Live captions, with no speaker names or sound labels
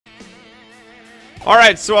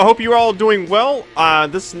Alright, so I hope you're all doing well.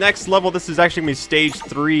 This next level, this is actually going to be stage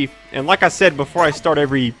 3. And like I said before I start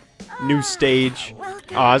every new stage,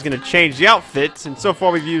 I was going to change the outfits. And so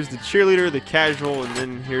far we've used the cheerleader, the casual, and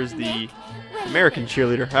then here's the American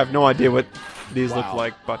cheerleader. I have no idea what these look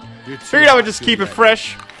like, but figured I would just keep it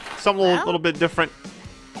fresh. Something a little bit different.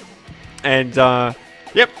 And,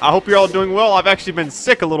 yep, I hope you're all doing well. I've actually been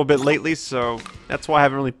sick a little bit lately, so that's why I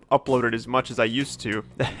haven't really uploaded as much as I used to.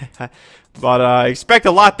 But expect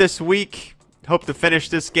a lot this week. Hope to finish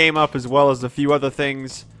this game up as well as a few other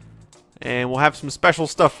things. And we'll have some special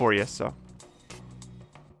stuff for you, so.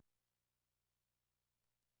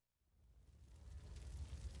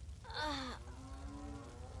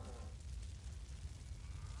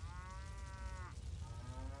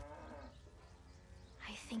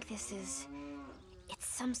 I think this is... it's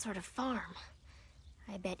some sort of farm.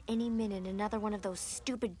 I bet any minute another one of those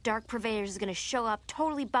stupid dark purveyors is gonna show up,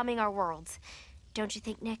 totally bumming our worlds. Don't you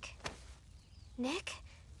think, Nick? Nick?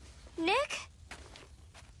 Nick?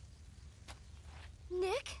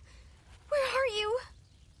 Nick? Where are you?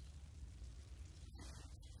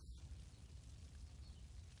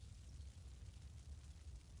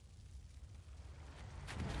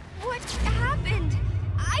 What happened?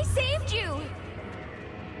 I saved you!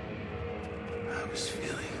 I was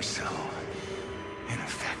feeling so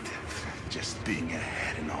ineffective, just being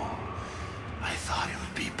ahead and all. I thought it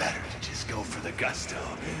would be better to just go for the gusto.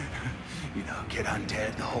 You know, get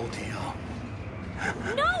undead, the whole deal.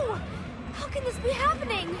 No! How can this be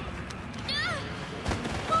happening?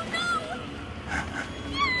 Oh no!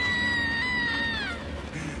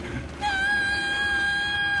 No!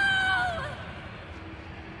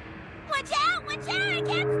 Watch out! Watch out! I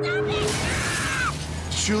can't stop it!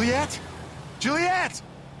 Juliet? Juliet!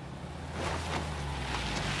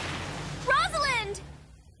 Rosalind!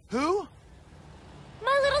 Who?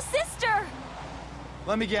 My little sister!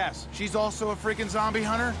 Let me guess. She's also a freaking zombie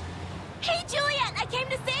hunter? Hey, Juliet! I came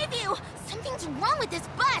to save you! Something's wrong with this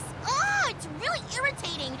bus! Oh, it's really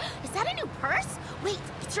irritating! Is that a new purse? Wait,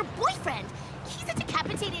 it's your boyfriend! He's a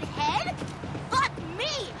decapitated head? Fuck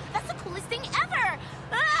me! That's the coolest thing ever!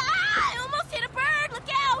 Ah, I almost hit a bird! Look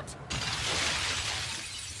out!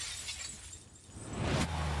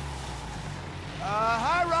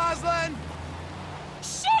 Hi, Rosalind!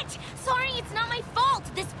 Shit! Sorry, it's not my fault!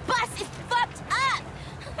 This bus is fucked up!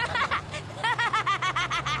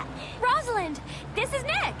 Rosalind, this is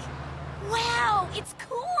Nick! Wow, it's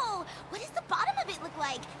cool! What does the bottom of it look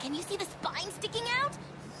like? Can you see the spine sticking out?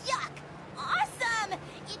 Yuck! Awesome!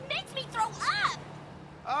 It makes me throw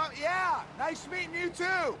up! Yeah! Nice meeting you,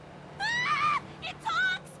 too! Ah! It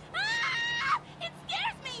talks! Ah! It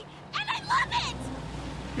scares me! And I love it!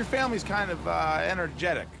 Your family's kind of,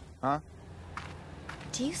 energetic, huh?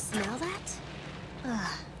 Do you smell that?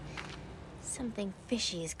 Ugh. Something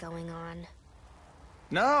fishy is going on.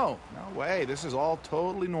 No, no way. This is all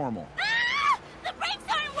totally normal. Ah! The brakes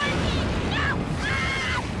aren't working! No!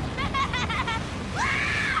 Ah!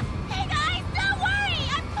 Ah! Hey guys, don't worry!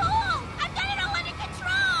 I'm cool! I've got it all under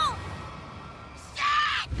control!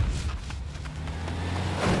 Shit!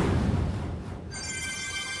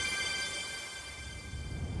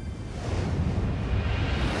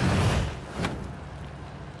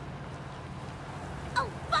 Oh,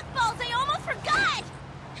 fuckballs! I almost forgot!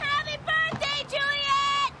 Happy birthday,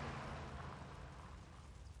 Juliet!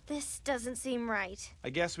 This doesn't seem right. I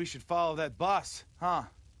guess we should follow that bus, huh?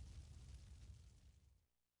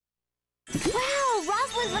 Wow,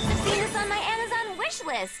 Rosalind must have seen this on my Amazon wish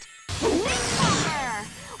list. Nick,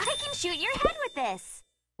 I can shoot your head with this.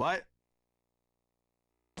 What?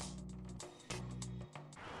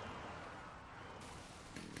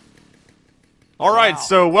 Alright,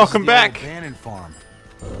 so welcome back. Bannon Farm.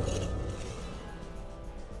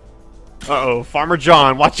 Uh-oh, Farmer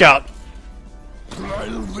John, watch out.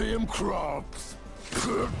 Plant them crops.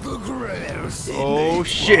 Cut the grass. Oh,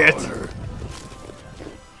 shit.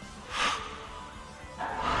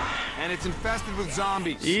 And it's infested with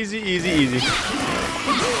zombies. Easy, easy, easy.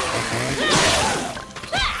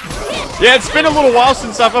 Yeah, it's been a little while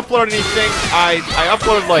since I've uploaded anything. I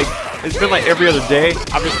uploaded like, it's been like every other day.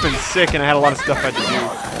 I've just been sick and I had a lot of stuff I had to do.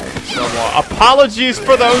 So apologies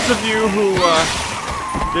for those of you who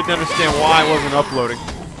didn't understand why I wasn't uploading.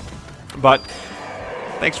 But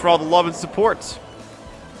thanks for all the love and support.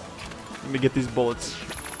 Let me get these bullets.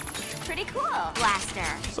 Pretty cool, blaster.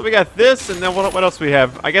 So we got this, and then what else we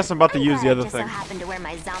have? I guess I'm about to use the other just thing. So happened to wear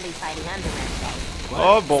my zombie fighting underwear.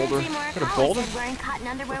 Oh, boulder. Since Got a boulder? said wearing cotton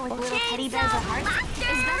underwear with little teddy bears or hearts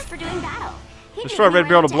is best for doing battle. He Destroy made me red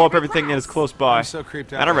barrel wear to blow up every everything that is class. close by. I'm so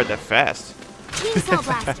creeped out. Man, I read that fast. Chainsaw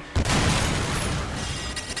blaster.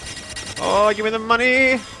 Oh, give me the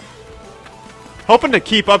money. Hoping to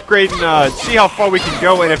keep upgrading, see how far we can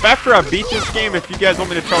go. And if after I beat this game, if you guys want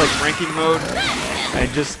me to try like ranking mode and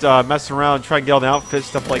just mess around, try and get all the outfits,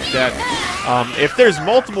 stuff like that. If there's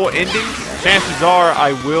multiple endings, chances are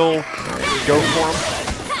I will go for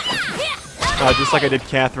them. Just like I did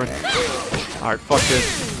Catherine. Alright, fuck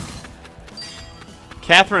this.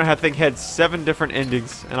 Catherine, I think, had 7 different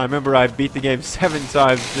endings. And I remember I beat the game 7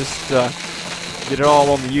 times. Just did it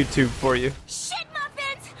all on the YouTube for you. Shit,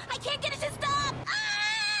 Muffins! I can't get it to stop!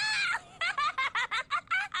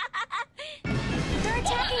 They're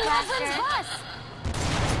attacking Rosalind's bus!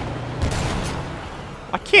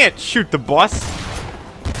 I can't shoot the bus.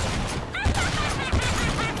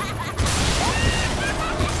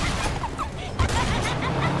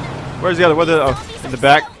 Where's the other? Oh, in the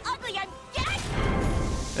back.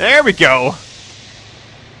 There we go.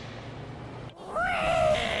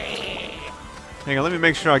 Hang on, let me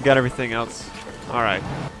make sure I got everything else. All right.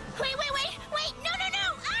 Wait! No!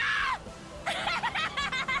 Ah!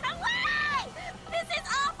 Why? This is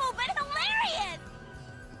awful, but hilarious.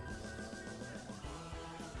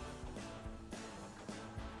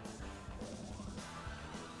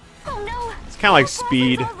 Oh no! It's kind of like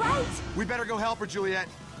Speed. Right. We better go help her, Juliet.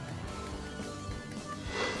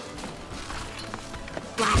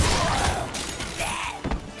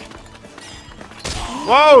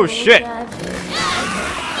 Whoa, shit.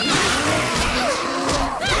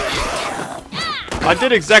 I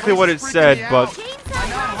did exactly what it said, but... My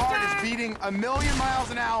heart is beating 1,000,000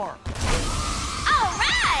 miles an hour. All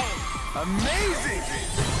right. Amazing!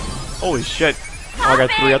 Holy shit. Oh, I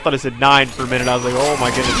got 3. I thought it said 9 for a minute. I was like, oh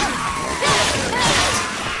my goodness.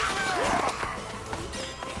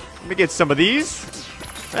 Let me get some of these.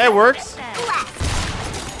 That works.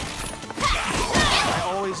 I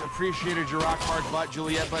always appreciated your rock hard butt,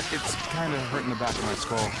 Juliet, but it's kind of hurting the back of my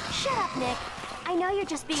skull. Shut up, Nick. I know you're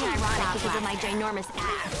just being ironic because of my ginormous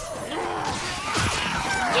ass.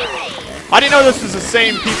 I didn't know this was the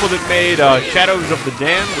same people that made Shadows of the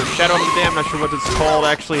Damned, or Shadow of the Damned, not sure what it's called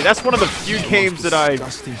actually. That's one of the few games that I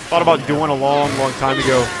thought about doing a long time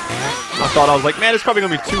ago. I thought, I was like, man, it's probably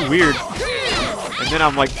going to be too weird. And then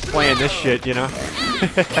I'm like playing this shit, you know?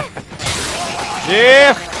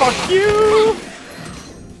 Yeah, fuck you!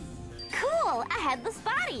 Cool, a headless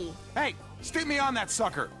body. Hey, stick me on that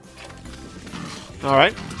sucker.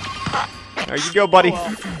 Alright. There you go, buddy.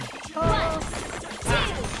 1, 2, 3.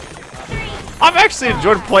 I've actually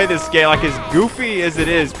enjoyed playing this game. Like, as goofy as it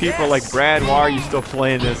is, people are like, Brad, why are you still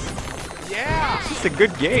playing this? Yeah. It's just a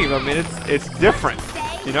good game. I mean, it's different,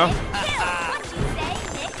 you know?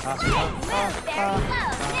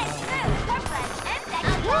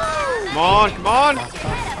 Come on, come on!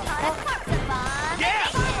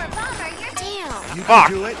 You Fuck.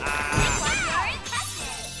 can do it.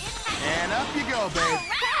 And up you go, babe.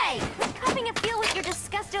 Right! Quit cupping a feel with your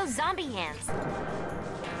disgusto zombie hands.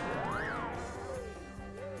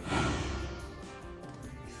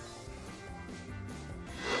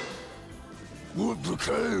 What the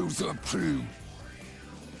cows up to?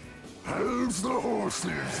 How's the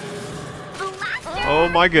horses? Oh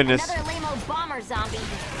my goodness. Another lame-o bomber zombie.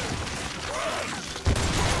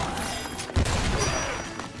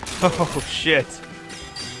 Oh shit.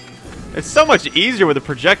 It's so much easier with the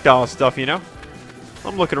projectile stuff, you know?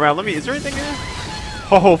 I'm looking around. Is there anything here?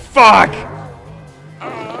 Oh fuck!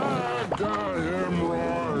 I got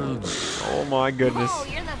hemorrhoids. Oh my goodness. Oh,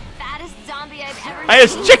 you're the fattest zombie I've ever Hey,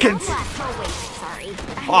 it's seen. chickens! Oh wait, sorry.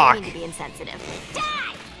 I Fuck. didn't mean to be insensitive.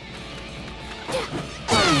 Die!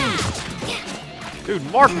 Dude,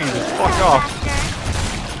 Mark needs to fuck off.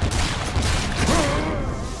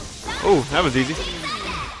 Oh, that was easy.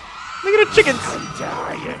 Look at the chickens!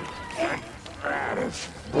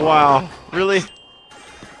 Wow, really?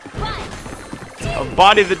 A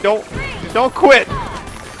body that don't quit.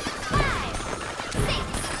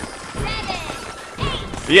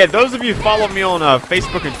 But yeah, those of you who follow me on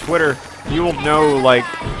Facebook and Twitter, you will know like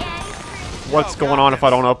what's going on if I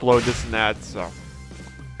don't upload this and that. So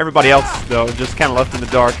everybody else though, just kind of left in the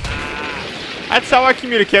dark. That's how I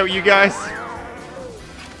communicate with you guys.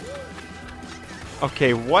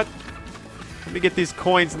 Okay, what? Let me get these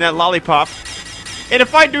coins and that lollipop. And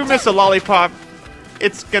if I do miss a lollipop,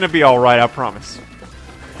 it's gonna be alright, I promise.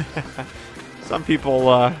 Some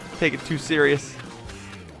people take it too serious.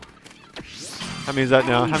 How many is that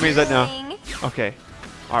now? How many is that now? Okay.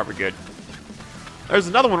 Alright, we're good. There's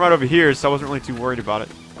another one right over here, so I wasn't really too worried about it.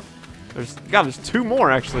 There's 2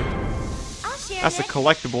 more actually. That's a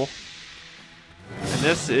collectible. And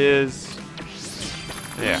this is...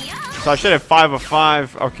 yeah. So I should have 5 of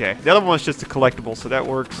 5. Okay. The other one's just a collectible, so that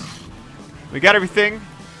works. We got everything.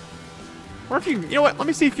 Or if you know what? Let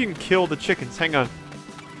me see if you can kill the chickens. Hang on.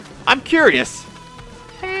 I'm curious.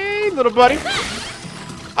 Hey, little buddy.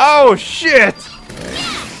 Oh shit!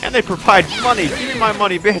 And they provide money. Give me my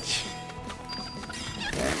money, bitch.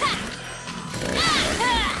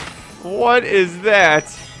 What is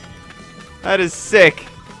that? That is sick.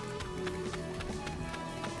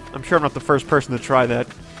 I'm sure I'm not the first person to try that.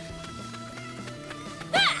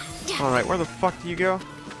 Alright, where the fuck do you go?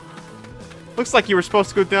 Looks like you were supposed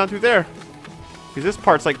to go down through there. Because this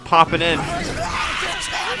part's like popping in.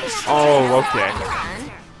 Oh, okay.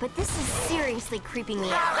 But this is seriously creeping me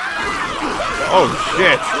out. Oh,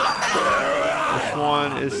 shit. This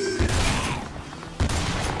one is...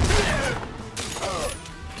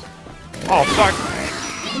 Oh, fuck.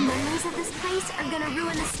 The memories of this place are gonna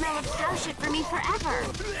ruin the smell of cow shit for me forever.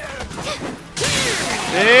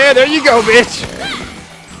 Yeah, there you go, bitch.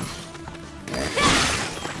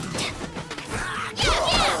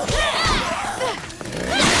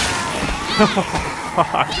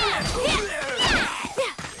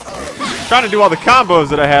 Trying to do all the combos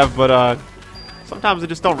that I have, but sometimes they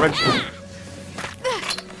just don't register.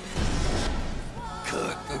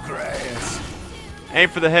 Cut the grass. Aim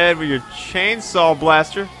for the head with your chainsaw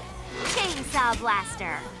blaster. Chainsaw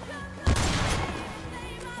blaster.